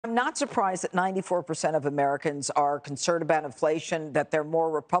I'm not surprised that 94% of Americans are concerned about inflation, that they're more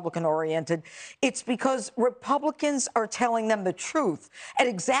Republican-oriented. It's because Republicans are telling them the truth at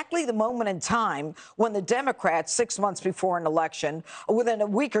exactly the moment in time when the Democrats, 6 months before an election, within a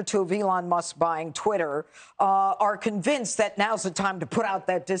week or two of Elon Musk buying Twitter, are convinced that now's the time to put out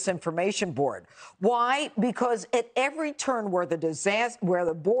that disinformation board. Why? Because at every turn where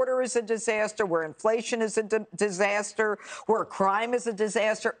the border is a disaster, where inflation is a disaster, where crime is a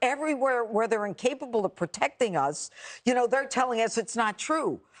disaster, everywhere where they're incapable of protecting us, they're telling us it's not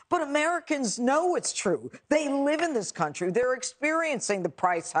true. But Americans know it's true. They live in this country. They're experiencing the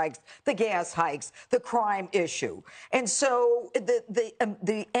price hikes, the gas hikes, the crime issue. And so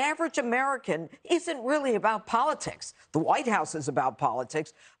the average American isn't really about politics. The White House is about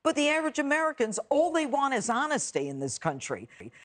politics. But the average Americans, all they want is honesty in this country.